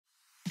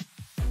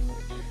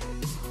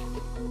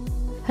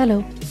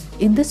Hello,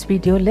 in this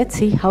video let's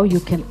see how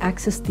you can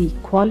access the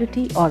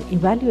quality or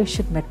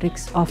evaluation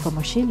metrics of a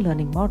machine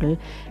learning model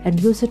and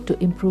use it to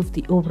improve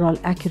the overall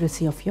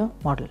accuracy of your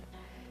model.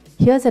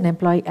 Here's an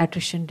employee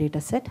attrition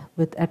dataset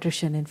with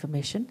attrition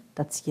information,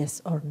 that's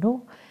yes or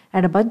no,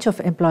 and a bunch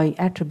of employee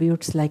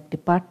attributes like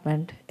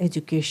department,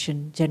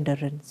 education, gender,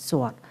 and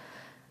so on.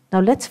 Now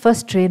let's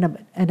first train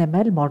an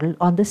ML model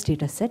on this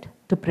dataset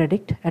to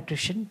predict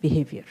attrition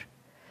behavior.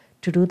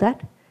 To do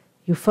that,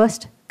 you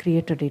first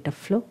create a data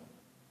flow,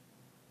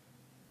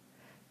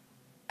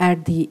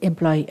 add the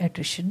employee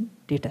attrition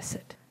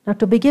dataset. Now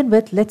to begin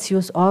with, let's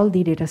use all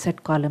the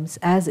dataset columns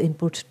as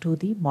input to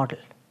the model.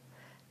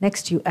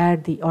 Next, you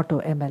add the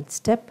AutoML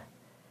step,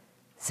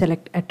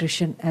 select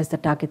attrition as the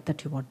target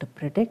that you want to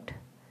predict,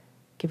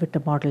 give it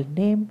a model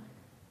name,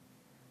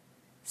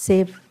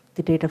 save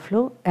the data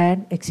flow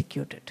and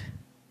execute it.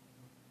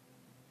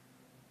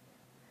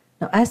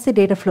 Now as the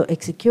data flow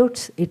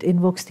executes, it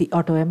invokes the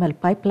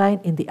AutoML pipeline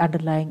in the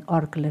underlying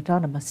Oracle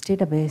Autonomous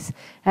database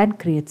and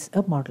creates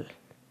a model.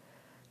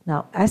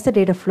 Now, as the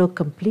data flow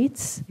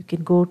completes, you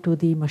can go to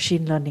the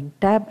Machine Learning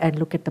tab and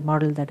look at the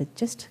model that it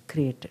just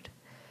created.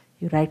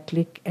 You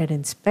right-click and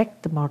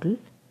inspect the model,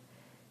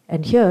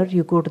 and here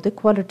you go to the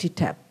Quality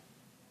tab.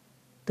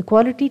 The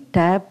Quality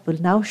tab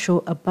will now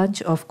show a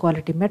bunch of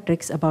quality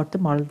metrics about the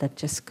model that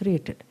just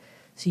created.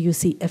 So you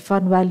see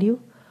F1 value,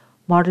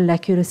 model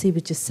accuracy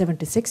which is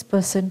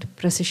 76%,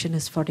 precision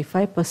is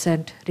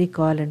 45%,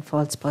 recall and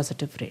false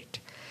positive rate.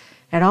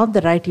 And on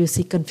the right you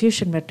see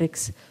confusion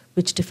metrics,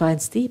 which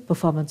defines the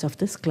performance of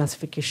this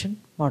classification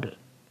model.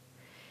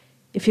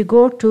 If you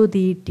go to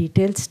the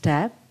Details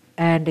tab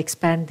and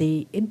expand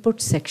the Input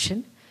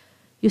section,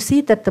 you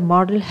see that the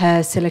model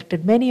has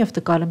selected many of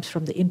the columns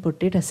from the input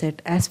dataset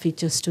as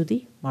features to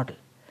the model.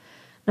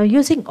 Now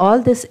using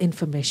all this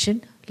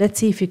information, let's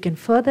see if you can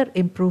further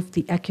improve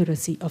the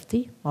accuracy of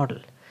the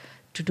model.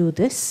 To do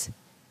this,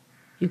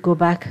 you go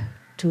back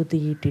to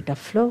the data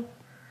flow.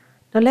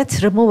 Now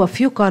let's remove a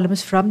few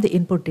columns from the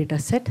input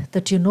dataset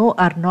that you know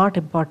are not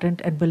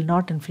important and will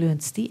not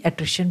influence the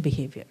attrition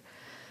behavior.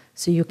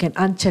 So you can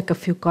uncheck a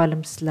few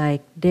columns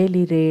like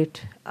daily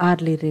rate,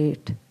 hourly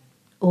rate,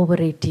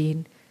 over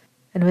 18,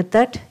 and with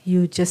that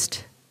you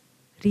just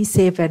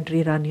resave and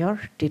rerun your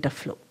data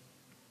flow.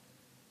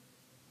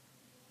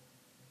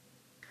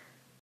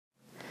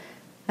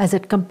 As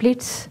it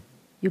completes,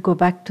 you go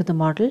back to the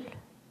model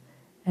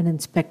and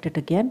inspect it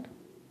again.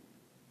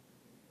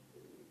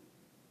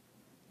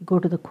 Go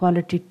to the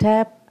Quality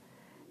tab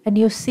and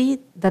you see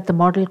that the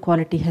model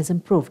quality has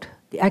improved.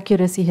 The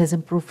accuracy has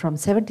improved from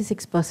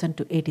 76%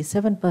 to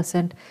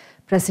 87%.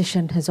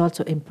 Precision has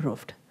also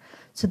improved.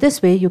 So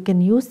this way you can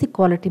use the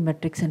quality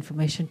metrics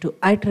information to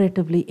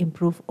iteratively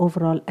improve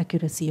overall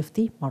accuracy of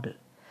the model.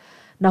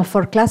 Now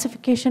for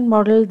classification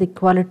model, the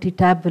Quality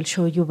tab will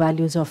show you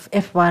values of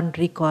F1,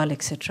 recall,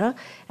 etc.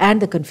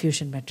 and the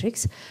confusion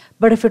metrics.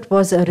 But if it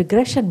was a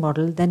regression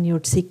model, then you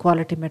would see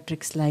quality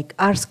metrics like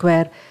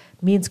R-square,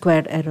 mean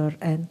squared error,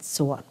 and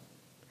so on.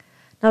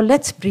 Now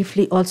let's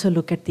briefly also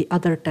look at the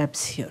other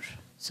tabs here.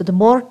 So the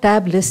More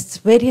tab lists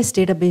various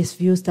database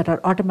views that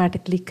are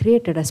automatically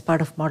created as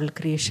part of model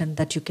creation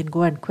that you can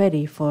go and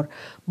query for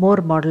more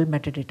model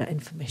metadata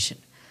information.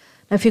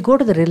 Now if you go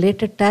to the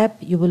Related tab,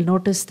 you will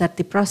notice that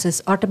the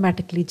process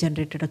automatically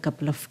generated a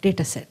couple of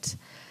datasets.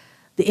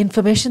 The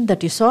information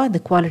that you saw in the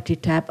Quality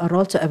tab are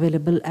also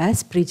available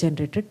as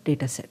pre-generated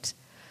datasets.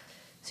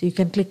 So you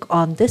can click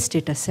on this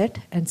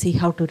dataset and see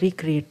how to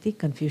recreate the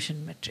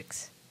confusion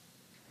metrics.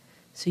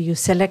 So you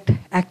select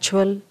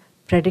actual,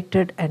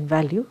 predicted, and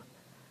value.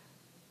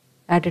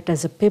 Add it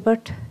as a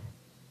pivot.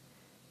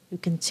 You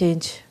can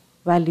change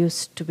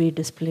values to be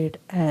displayed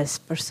as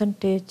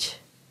percentage.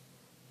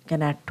 You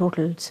can add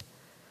totals.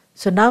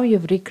 So now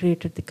you've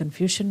recreated the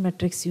confusion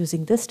metrics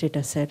using this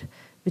dataset,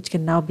 which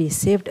can now be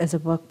saved as a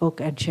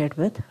workbook and shared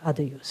with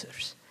other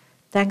users.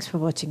 Thanks for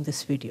watching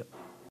this video.